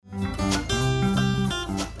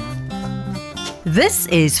This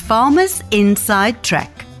is Farmers Inside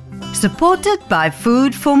Track, supported by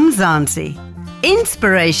Food for Mzansi.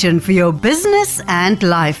 Inspiration for your business and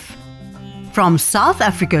life. From South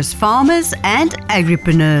Africa's farmers and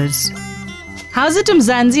agripreneurs. How's it,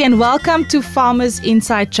 Mzansi, and welcome to Farmers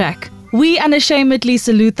Inside Track. We unashamedly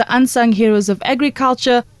salute the unsung heroes of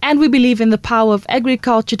agriculture, and we believe in the power of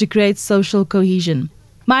agriculture to create social cohesion.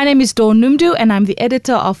 My name is Dawn Numdu, and I'm the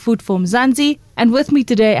editor of Food for Mzansi. And with me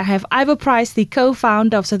today, I have Ivor Price, the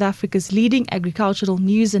co-founder of South Africa's leading agricultural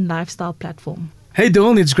news and lifestyle platform. Hey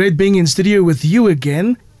Dawn, it's great being in studio with you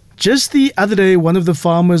again. Just the other day, one of the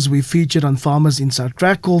farmers we featured on Farmers Inside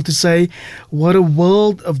Track called to say what a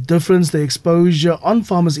world of difference the exposure on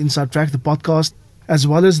Farmers Inside Track, the podcast, as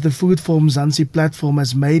well as the Food for Mzansi platform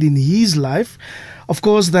has made in his life. Of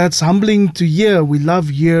course, that's humbling to hear. We love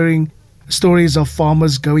hearing stories of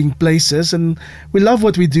farmers going places, and we love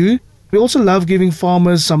what we do. We also love giving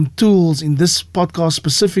farmers some tools in this podcast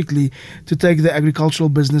specifically to take the agricultural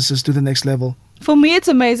businesses to the next level. For me, it's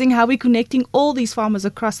amazing how we're connecting all these farmers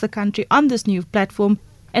across the country on this new platform.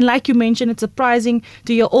 And like you mentioned, it's surprising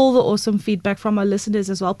to hear all the awesome feedback from our listeners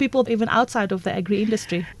as well, people even outside of the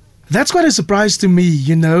agri-industry. That's quite a surprise to me.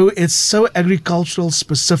 It's so agricultural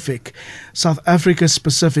specific, South Africa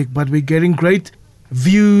specific, but we're getting great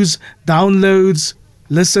views, downloads,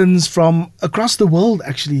 listens from across the world,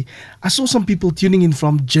 actually. I saw some people tuning in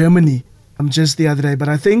from Germany just the other day, but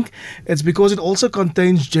I think it's because it also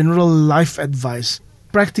contains general life advice,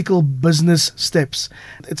 practical business steps.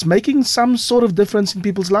 It's making some sort of difference in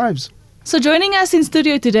people's lives. So joining us in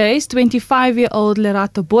studio today is 25-year-old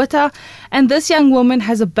Lerato Botha, and this young woman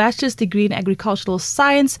has a bachelor's degree in agricultural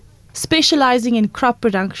science, specializing in crop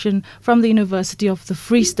production from the University of the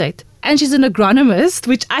Free State. And she's an agronomist,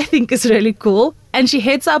 which I think is really cool. And she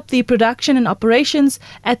heads up the production and operations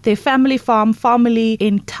at their family farm, Farmily,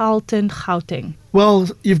 in Tarleton, Gauteng. Well,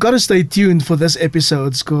 you've got to stay tuned for this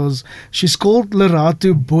episode because she's called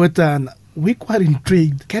Lerato Botha, and we're quite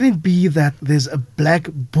intrigued. Can it be that there's a black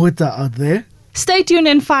Botha out there? Stay tuned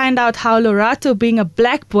and find out how Lerato, being a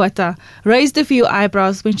black Botha, raised a few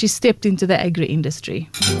eyebrows when she stepped into the agri-industry.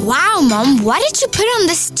 Wow, Mom, what did you put on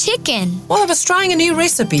this chicken? Well, I was trying a new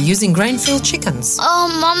recipe using grain-filled chickens. Oh,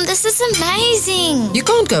 Mom, this is amazing. You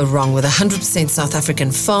can't go wrong with 100% South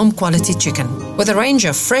African farm-quality chicken. With a range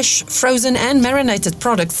of fresh, frozen and marinated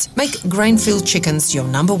products, make grain-filled chickens your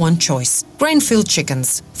number one choice. Grain-filled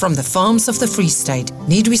chickens from the farms of the Free State.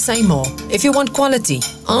 Need we say more? If you want quality,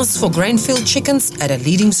 ask for grain-filled chickens at a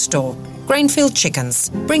leading store. Grain-filled chickens.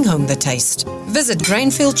 Bring home the taste. Visit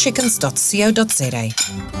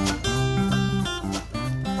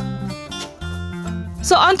grainfilledchickens.co.za.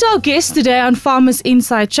 So on to our guest today on Farmers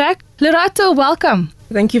Inside Track. Lerato, welcome.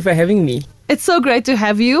 Thank you for having me. It's so great to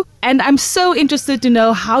have you, and I'm so interested to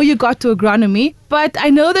know how you got to agronomy. But I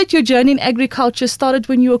know that your journey in agriculture started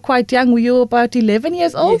when you were quite young. Were you about 11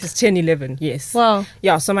 years old? Yes, 10, 11, yes. Wow.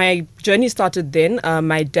 Yeah, so my journey started then.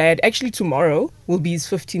 My dad, actually tomorrow, will be his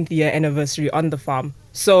 15th year anniversary on the farm.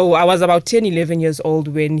 So I was about 10, 11 years old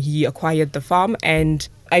when he acquired the farm, and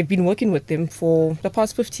I've been working with them for the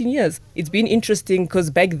past 15 years. It's been interesting because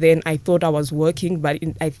back then I thought I was working, but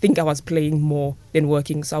I think I was playing more than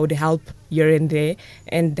working. So I would help here and there,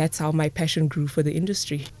 and that's how my passion grew for the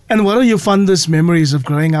industry. And what are your fondest memories of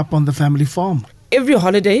growing up on the family farm? Every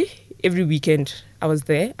holiday, every weekend, I was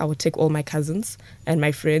there. I would take all my cousins and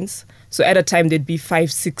my friends. So at a time, there'd be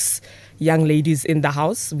 5, 6 young ladies in the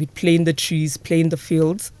house. We'd play in the trees, play in the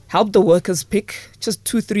fields, help the workers pick just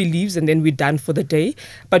 2, 3 leaves, and then we're done for the day.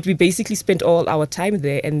 But we basically spent all our time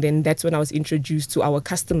there, and then that's when I was introduced to our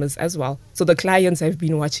customers as well. So the clients have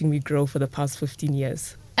been watching me grow for the past 15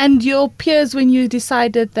 years. And your peers, when you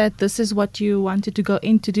decided that this is what you wanted to go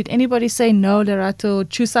into, did anybody say, no, Lerato,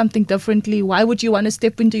 choose something differently? Why would you want to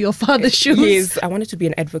step into your father's shoes? Yes, I wanted to be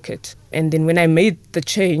an advocate. And then when I made the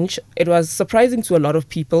change, it was surprising to a lot of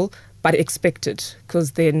people, but expected,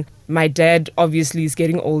 because then my dad obviously is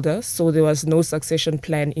getting older, so there was no succession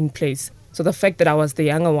plan in place. So the fact that I was the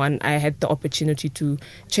younger one, I had the opportunity to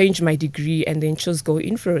change my degree and then just go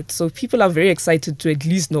in for it. So people are very excited to at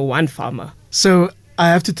least know one farmer. So I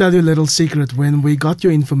have to tell you a little secret. When we got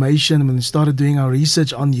your information, when we started doing our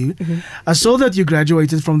research on you, I saw that you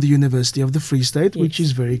graduated from the University of the Free State, which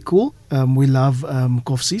is very cool. We love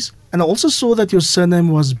Koffsies. And I also saw that your surname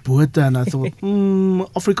was Botha, and I thought,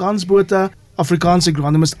 Afrikaans Botha, Afrikaans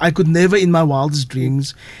agronomist. I could never in my wildest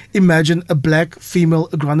dreams imagine a black female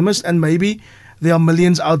agronomist, and maybe there are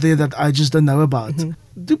millions out there that I just don't know about.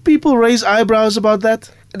 Do people raise eyebrows about that?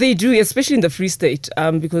 They do, especially in the Free State,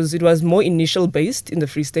 because it was more initial based in the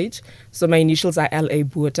Free State. So my initials are L.A.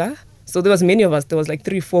 Botha. So there was many of us. There was like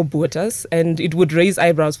 3-4 boertas, and it would raise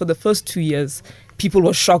eyebrows for the first 2 years. People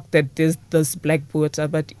were shocked that there's this black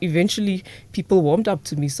boerta, but eventually people warmed up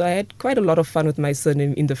to me. So I had quite a lot of fun with my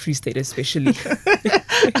surname in the Free State, especially.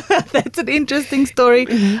 That's an interesting story.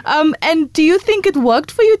 And do you think it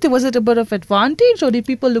worked for you? Was it a bit of advantage, or did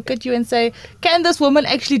people look at you and say, can this woman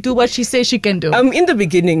actually do what she says she can do? In the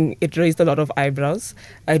beginning, it raised a lot of eyebrows.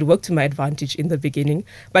 It worked to my advantage in the beginning.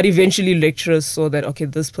 But eventually lecturers saw that, okay,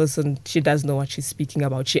 this person, she does know what she's speaking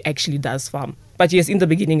about. She actually does farm. But yes, in the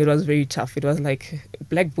beginning, it was very tough. It was like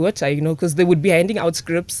black boerta, because they would be handing out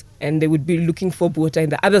scripts and they would be looking for boerta in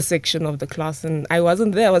the other section of the class. And I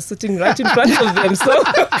wasn't there. I was sitting right in front of them. So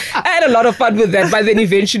I had a lot of fun with that. But then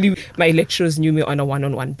eventually, my lecturers knew me on a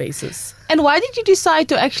one-on-one basis. And why did you decide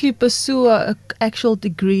to actually pursue an actual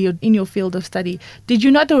degree in your field of study? Did you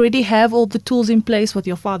not already have all the tools in place with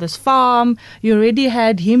your father's farm? You already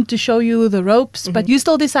had him to show you the ropes, but you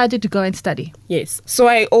still decided to go and study? Yes. So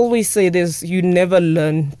I always say you never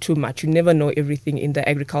learn too much. You never know everything in the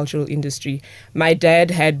agricultural industry. My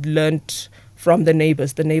dad had learned from the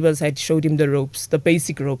neighbors. The neighbors had showed him the ropes, the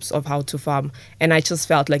basic ropes of how to farm. And I just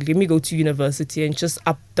felt like, let me go to university and just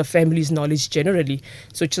up the family's knowledge generally.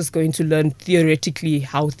 So just going to learn theoretically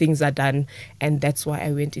how things are done. And that's why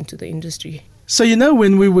I went into the industry. So,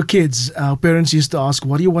 when we were kids, our parents used to ask,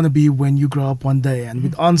 what do you want to be when you grow up one day? And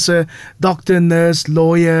we'd answer doctor, nurse,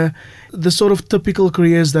 lawyer, the sort of typical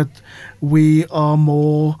careers that we are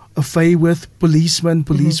more afraid with, policeman,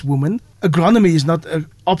 policewoman. Agronomy is not an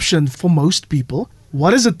option for most people.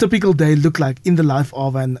 What does a typical day look like in the life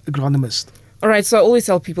of an agronomist? All right, so I always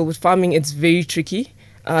tell people with farming, it's very tricky.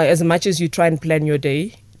 As much as you try and plan your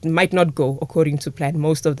day, it might not go according to plan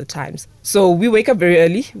most of the times. So we wake up very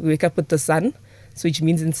early. We wake up with the sun, so which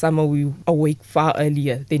means in summer we awake far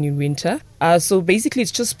earlier than in winter. So basically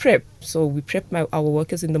it's just prep. So we prep our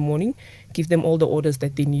workers in the morning, give them all the orders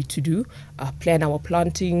that they need to do, plan our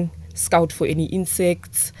planting, scout for any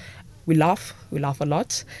insects. We laugh a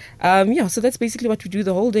lot. So that's basically what we do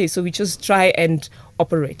the whole day. So we just try and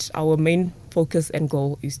operate. Our main focus and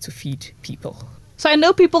goal is to feed people. So I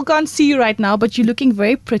know people can't see you right now, but you're looking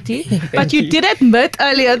very pretty. But you did admit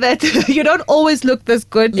earlier that you don't always look this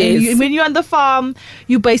good. Yes. When you're on the farm,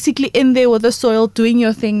 you're basically in there with the soil doing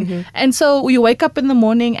your thing. And so you wake up in the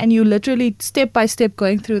morning and you literally step by step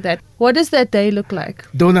going through that. What does that day look like?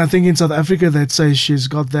 Don't I think in South Africa they'd say she's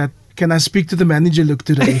got that, can I speak to the manager look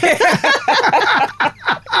today?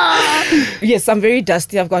 Yes, I'm very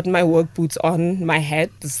dusty. I've got my work boots on, my hat.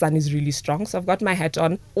 The sun is really strong, so I've got my hat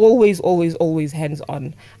on. Always, always, always hands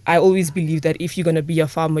on. I always believe that if you're going to be a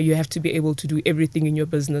farmer, you have to be able to do everything in your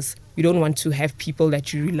business. You don't want to have people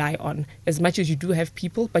that you rely on. As much as you do have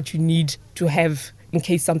people, but you need to have, in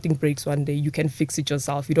case something breaks one day, you can fix it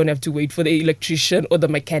yourself. You don't have to wait for the electrician or the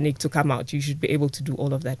mechanic to come out. You should be able to do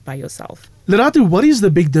all of that by yourself. Lerato, what is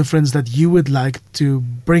the big difference that you would like to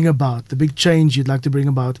bring about, the big change you'd like to bring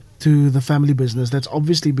about to the family business that's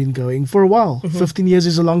obviously been going for a while? 15 years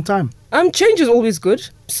is a long time. Change is always good.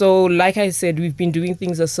 So like I said, we've been doing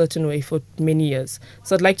things a certain way for many years.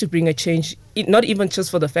 So I'd like to bring a change, not even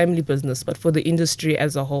just for the family business, but for the industry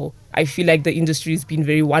as a whole. I feel like the industry has been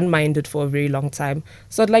very one-minded for a very long time.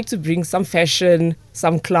 So I'd like to bring some fashion,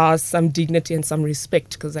 some class, some dignity and some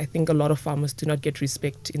respect, because I think a lot of farmers do not get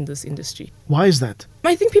respect in this industry. Why is that?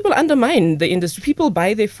 I think people undermine the industry. People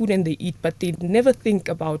buy their food and they eat, but they never think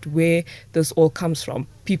about where this all comes from.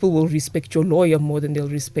 People will respect your lawyer more than they'll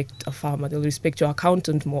respect a farmer. They'll respect your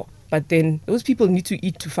accountant more. But then those people need to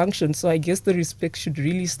eat to function. So I guess the respect should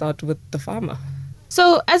really start with the farmer.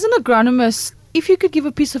 So as an agronomist, if you could give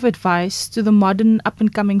a piece of advice to the modern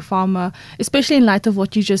up-and-coming farmer, especially in light of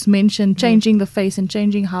what you just mentioned, changing the face and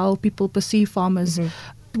changing how people perceive farmers,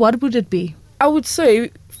 what would it be? I would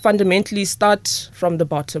say fundamentally start from the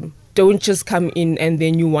bottom. Don't just come in and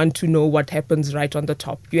then you want to know what happens right on the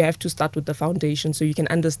top. You have to start with the foundation so you can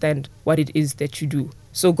understand what it is that you do.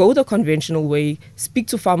 So go the conventional way, speak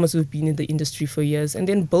to farmers who've been in the industry for years, and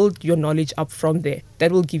then build your knowledge up from there.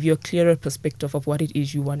 That will give you a clearer perspective of what it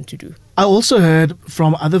is you want to do. I also heard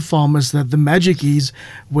from other farmers that the magic is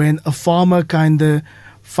when a farmer kind of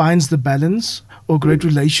finds the balance or great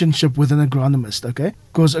relationship with an agronomist, okay?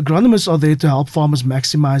 Because agronomists are there to help farmers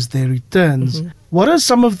maximize their returns. What are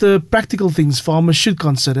some of the practical things farmers should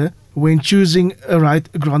consider when choosing a right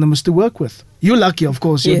agronomist to work with? You're lucky, of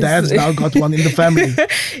course. Your dad's now got one in the family.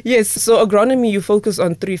 Yes. So agronomy, you focus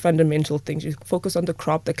on three fundamental things. You focus on the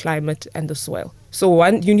crop, the climate, and the soil. So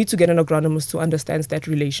one, you need to get an agronomist who understands that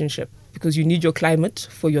relationship, because you need your climate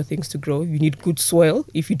for your things to grow. You need good soil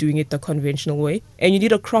if you're doing it the conventional way. And you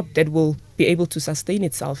need a crop that will be able to sustain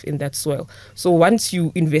itself in that soil. So once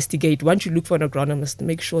you investigate, once you look for an agronomist,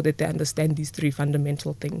 make sure that they understand these 3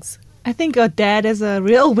 fundamental things. I think your dad is a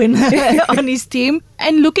real winner on his team.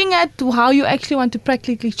 And looking at how you actually want to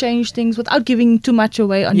practically change things without giving too much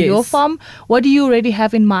away on Yes. your farm, what do you already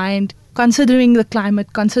have in mind, considering the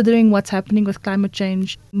climate, considering what's happening with climate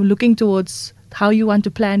change, looking towards how you want to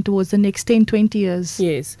plan towards the next 10, 20 years?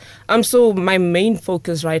 Yes. So my main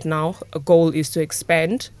focus right now, a goal is to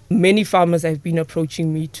expand. Many farmers have been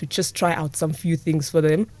approaching me to just try out some few things for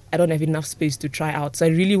them. I don't have enough space to try out. So I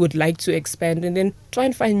really would like to expand and then try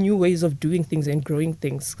and find new ways of doing things and growing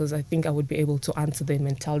things, because I think I would be able to answer them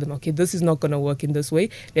and tell them, okay, this is not going to work in this way.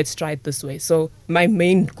 Let's try it this way. So my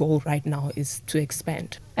main goal right now is to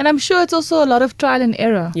expand. And I'm sure it's also a lot of trial and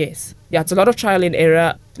error. Yes. Yeah, it's a lot of trial and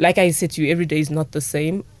error. Like I said to you, every day is not the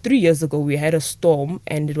same. 3 years ago, we had a storm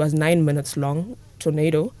and it was 9 minutes long,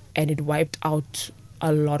 tornado, and it wiped out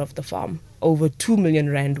a lot of the farm. Over 2 million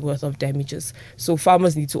rand worth of damages. So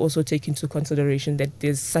farmers need to also take into consideration that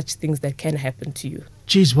there's such things that can happen to you.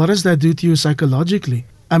 Geez, what does that do to you psychologically?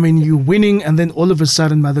 I mean, you're winning and then all of a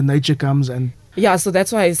sudden Mother Nature comes and... Yeah, so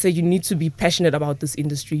that's why I say you need to be passionate about this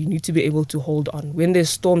industry. You need to be able to hold on. When there's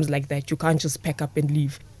storms like that, you can't just pack up and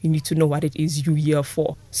leave. You need to know what it is you're here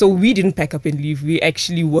for. So we didn't pack up and leave. We're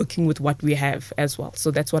actually working with what we have as well. So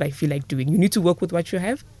that's what I feel like doing. You need to work with what you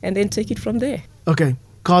have and then take it from there. Okay,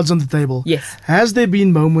 cards on the table. Yes. Has there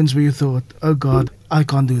been moments where you thought, oh God, I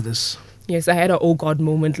can't do this? Yes, I had a oh God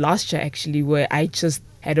moment last year actually where I just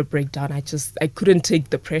had a breakdown. I couldn't take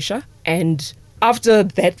the pressure. And after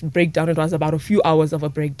that breakdown, it was about a few hours of a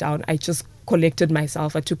breakdown. I just collected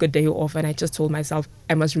myself. I took a day off and I just told myself,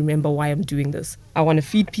 I must remember why I'm doing this. I want to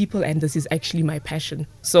feed people and this is actually my passion.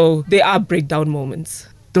 So there are breakdown moments.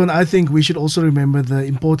 Don, I think we should also remember the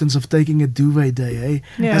importance of taking a duvet day, eh?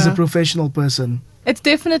 Yeah. As a professional person. It's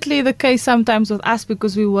definitely the case sometimes with us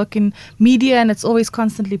because we work in media and it's always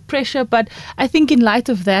constantly pressure. But I think in light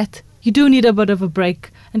of that, you do need a bit of a break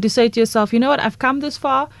and to say to yourself, you know what, I've come this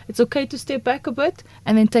far. It's okay to step back a bit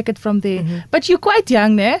and then take it from there. Mm-hmm. But you're quite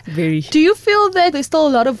young there. Very. Do you feel that there's still a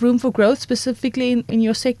lot of room for growth specifically in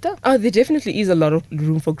your sector? Oh, there definitely is a lot of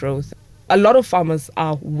room for growth. A lot of farmers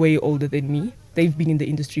are way older than me. They've been in the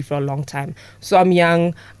industry for a long time. So I'm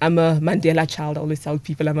young, I'm a Mandela child. I always tell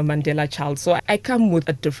people I'm a Mandela child. So I come with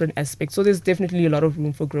a different aspect. So there's definitely a lot of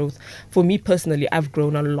room for growth. For me personally, I've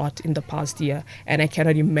grown a lot in the past year and I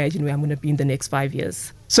cannot imagine where I'm going to be in the next 5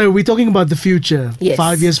 years. So we're talking about the future. Yes.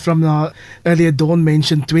 5 years from now. Earlier, Dawn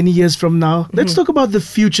mentioned 20 years from now. Let's talk about the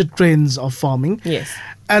future trends of farming. Yes.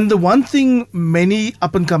 And the one thing many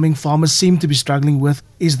up-and-coming farmers seem to be struggling with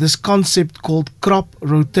is this concept called crop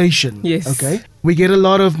rotation. Yes. Okay. We get a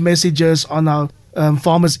lot of messages on our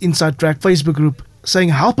Farmers Inside Track Facebook group saying,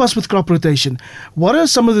 help us with crop rotation. What are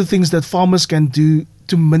some of the things that farmers can do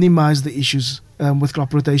to minimize the issues with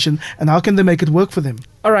crop rotation, and how can they make it work for them?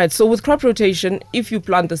 All right. So with crop rotation, if you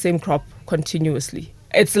plant the same crop continuously,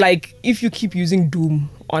 it's like if you keep using Doom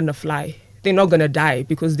on a fly, they're not going to die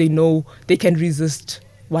because they know they can resist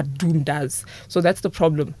what Doom does. So that's the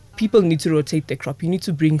problem. People need to rotate their crop. You need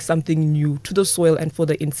to bring something new to the soil and for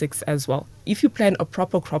the insects as well. If you plan a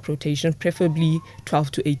proper crop rotation, preferably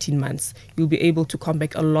 12 to 18 months, you'll be able to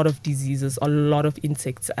combat a lot of diseases, a lot of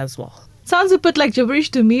insects as well. Sounds a bit like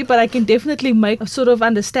gibberish to me, but I can definitely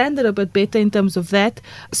understand it a bit better in terms of that.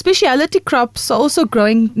 Specialty crops are also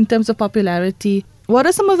growing in terms of popularity. What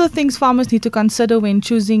are some of the things farmers need to consider when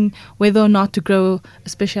choosing whether or not to grow a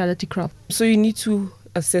specialty crop? So you need to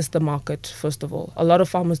assess the market, first of all. A lot of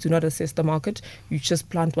farmers do not assess the market. You just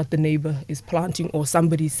plant what the neighbor is planting or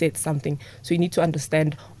somebody said something. So you need to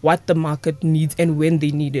understand what the market needs and when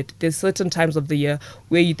they need it. There's certain times of the year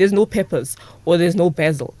where there's no peppers or there's no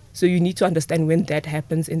basil. So you need to understand when that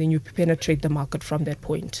happens and then you penetrate the market from that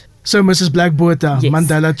point. So Mrs. Blackwater, Yes.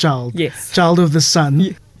 Mandela child, Yes. child of the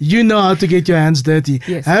sun, you know how to get your hands dirty.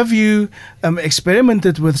 Yes. Have you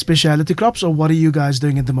experimented with specialty crops, or what are you guys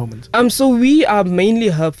doing at the moment? So we are mainly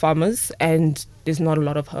herb farmers and there's not a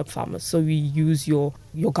lot of herb farmers. So we use your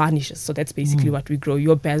garnishes. So that's basically what we grow.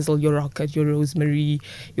 Your basil, your rocket, your rosemary,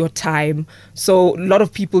 your thyme. So a lot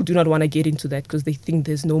of people do not want to get into that because they think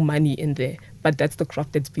there's no money in there. But that's the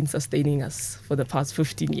crop that's been sustaining us for the past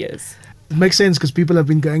 15 years. It makes sense because people have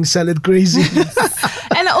been going salad crazy.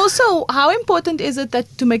 And also, how important is it that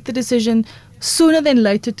to make the decision sooner than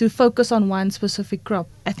later to focus on one specific crop?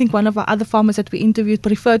 I think one of our other farmers that we interviewed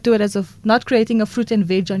referred to it as not creating a fruit and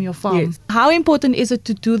veg on your farm. Yes. How important is it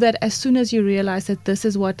to do that as soon as you realize that this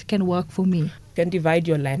is what can work for me? You can divide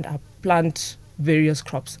your land up, plant various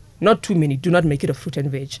crops. Not too many. Do not make it a fruit and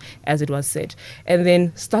veg, as it was said. And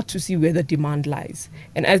then start to see where the demand lies.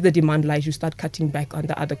 And as the demand lies, you start cutting back on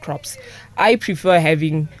the other crops. I prefer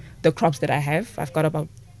having the crops that I have. I've got about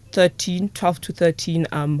 12 to 13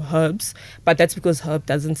 herbs, but that's because herb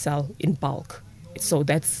doesn't sell in bulk. So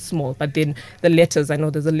that's small. But then the lettuce, I know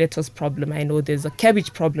there's a lettuce problem. I know there's a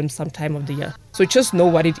cabbage problem some time of the year. So just know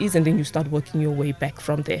what it is, and then you start working your way back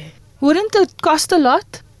from there. Wouldn't it cost a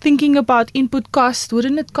lot? Thinking about input cost,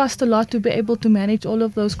 wouldn't it cost a lot to be able to manage all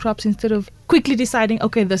of those crops instead of quickly deciding,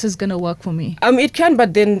 okay, this is going to work for me? It can,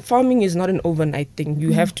 but then farming is not an overnight thing.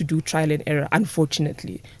 You have to do trial and error,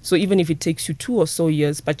 unfortunately. So even if it takes you 2 or so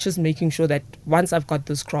years, but just making sure that once I've got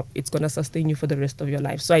this crop, it's going to sustain you for the rest of your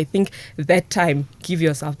life. So I think that time, give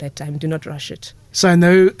yourself that time. Do not rush it. So I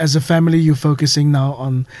know as a family you're focusing now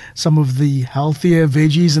on some of the healthier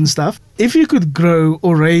veggies and stuff. If you could grow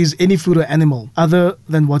or raise any food or animal other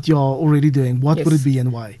than what you're already doing, what would it be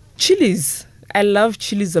and why? Chilies. I love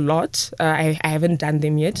chilies a lot. I haven't done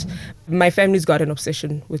them yet. My family's got an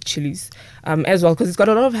obsession with chilies as well, because it's got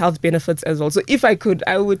a lot of health benefits as well. So if I could,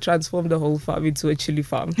 I would transform the whole farm into a chili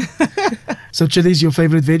farm. So chilies your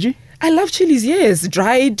favorite veggie? I love chilies, yes.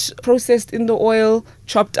 Dried, processed in the oil,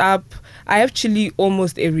 chopped up. I have chili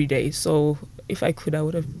almost every day. So if I could, I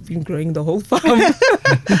would have been growing the whole farm.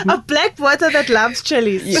 A black water that loves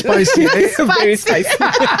chilies. Spicy, eh? Very spicy.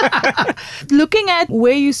 Looking at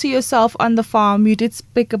where you see yourself on the farm, you did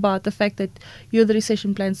speak about the fact that you're the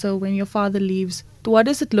recession plan. So when your father leaves, what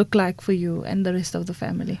does it look like for you and the rest of the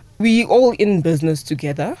family? We all in business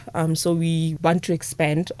together, so we want to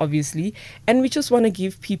expand, obviously, and we just want to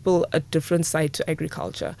give people a different side to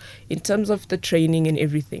agriculture in terms of the training and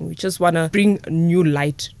everything. We just want to bring a new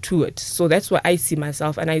light to it. So that's where I see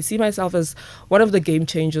myself, and I see myself as one of the game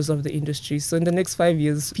changers of the industry. So in the next 5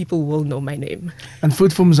 years, people will know my name. And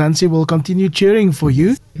Food for Mzansi will continue cheering for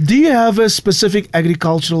you. Do you have a specific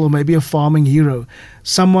agricultural or maybe a farming hero,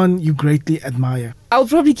 someone you greatly admire? I'll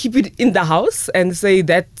probably keep it in the house and say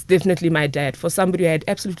that's definitely my dad. For somebody who had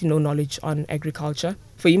absolutely no knowledge on agriculture,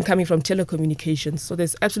 for him coming from telecommunications, so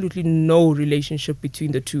there's absolutely no relationship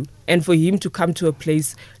between the two. And for him to come to a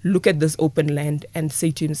place, look at this open land and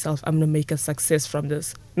say to himself, I'm going to make a success from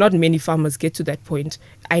this. Not many farmers get to that point.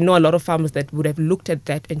 I know a lot of farmers that would have looked at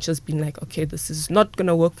that and just been like, okay, this is not going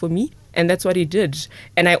to work for me. And that's what he did.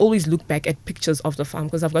 And I always look back at pictures of the farm,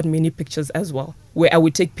 because I've got many pictures as well, where I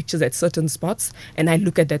would take pictures at certain spots and I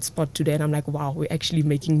look at that spot today and I'm like, wow, we're actually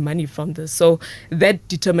making money from this. So that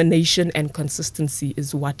determination and consistency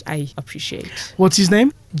is what I appreciate. What's his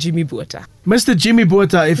name? Jimmy Botha. Mr. Jimmy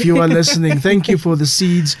Botha, if you are listening, thank you for the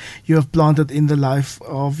seeds you have planted in the life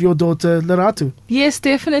of your daughter, Lerato. Yes,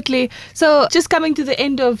 definitely. So just coming to the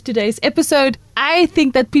end of today's episode, I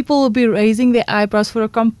think that people will be raising their eyebrows for a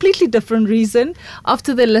completely different reason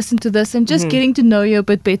after they listen to this and just getting to know you a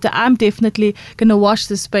bit better. I'm definitely going to watch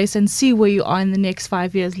this space and see where you are in the next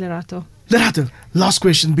 5 years, Lerato. Lerato, last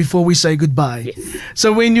question before we say goodbye. Yes.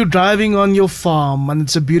 So when you're driving on your farm and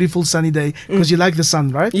it's a beautiful sunny day, because you like the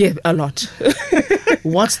sun, right? Yeah, a lot.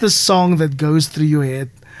 What's the song that goes through your head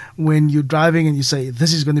when you're driving and you say,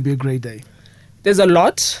 this is going to be a great day? There's a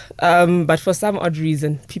lot, but for some odd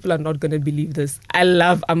reason, people are not going to believe this. I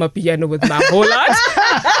love Amapiano with my whole heart.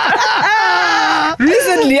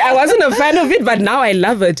 Recently, I wasn't a fan of it, but now I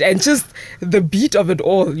love it. And just the beat of it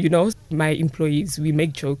all, you know. My employees, we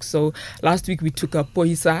make jokes. So last week we took a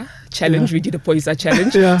Poisa challenge. Yeah. We did a Poisa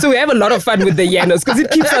challenge. Yeah. So we have a lot of fun with the Yanos because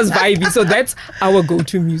it keeps us vibey. So that's our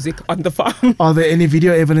go-to music on the farm. Are there any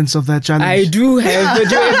video evidence of that challenge? I do have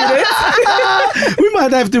video evidence. We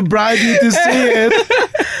might have to bribe you to see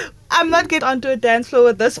it. I'm not getting onto a dance floor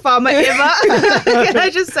with this farmer ever. Can I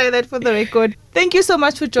just say that for the record? Thank you so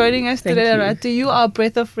much for joining us today, Lerato. You are a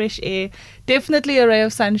breath of fresh air. Definitely a ray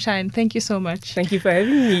of sunshine. Thank you so much. Thank you for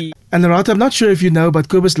having me. And Lerato, I'm not sure if you know, but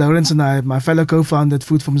Kobus Lawrence and I, my fellow co-founder at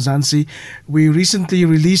Food for Mzansi, we recently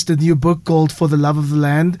released a new book called For the Love of the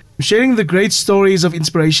Land, sharing the great stories of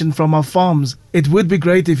inspiration from our farms. It would be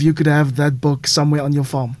great if you could have that book somewhere on your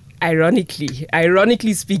farm.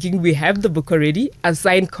 Ironically speaking, we have the book already, a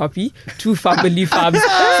signed copy, 2 family farms.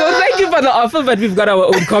 So thank you for the offer, but we've got our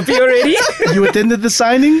own copy already. You attended the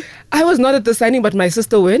signing? I was not at the signing, but my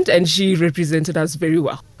sister went and she represented us very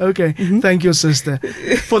well. Okay, Thank you, sister.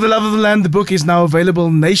 For the Love of the Land, the book is now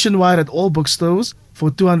available nationwide at all bookstores. For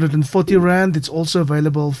 240 Rand, it's also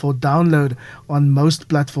available for download on most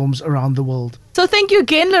platforms around the world. So thank you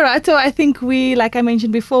again, Lerato. I think we, like I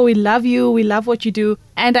mentioned before, we love you. We love what you do.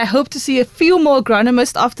 And I hope to see a few more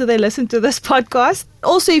agronomists after they listen to this podcast.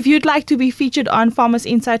 Also, if you'd like to be featured on Farmers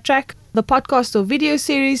Inside Track, the podcast or video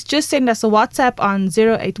series, just send us a WhatsApp on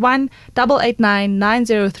 081 889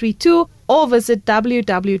 9032 or visit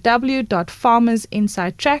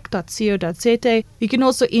www.farmersinsidetrack.co.za. You can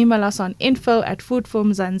also email us on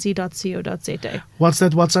info@foodformzansi.co.za. What's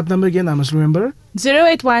that WhatsApp number again? I must remember.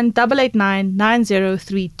 081 889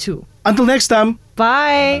 9032. Until next time.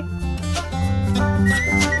 Bye.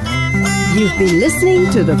 You've been listening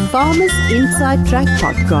to the Farmers Inside Track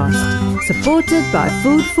podcast, supported by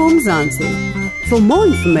Food for Mzansi. For more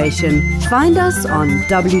information, find us on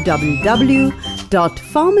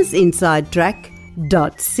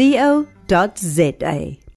www.farmersinsidetrack.co.za.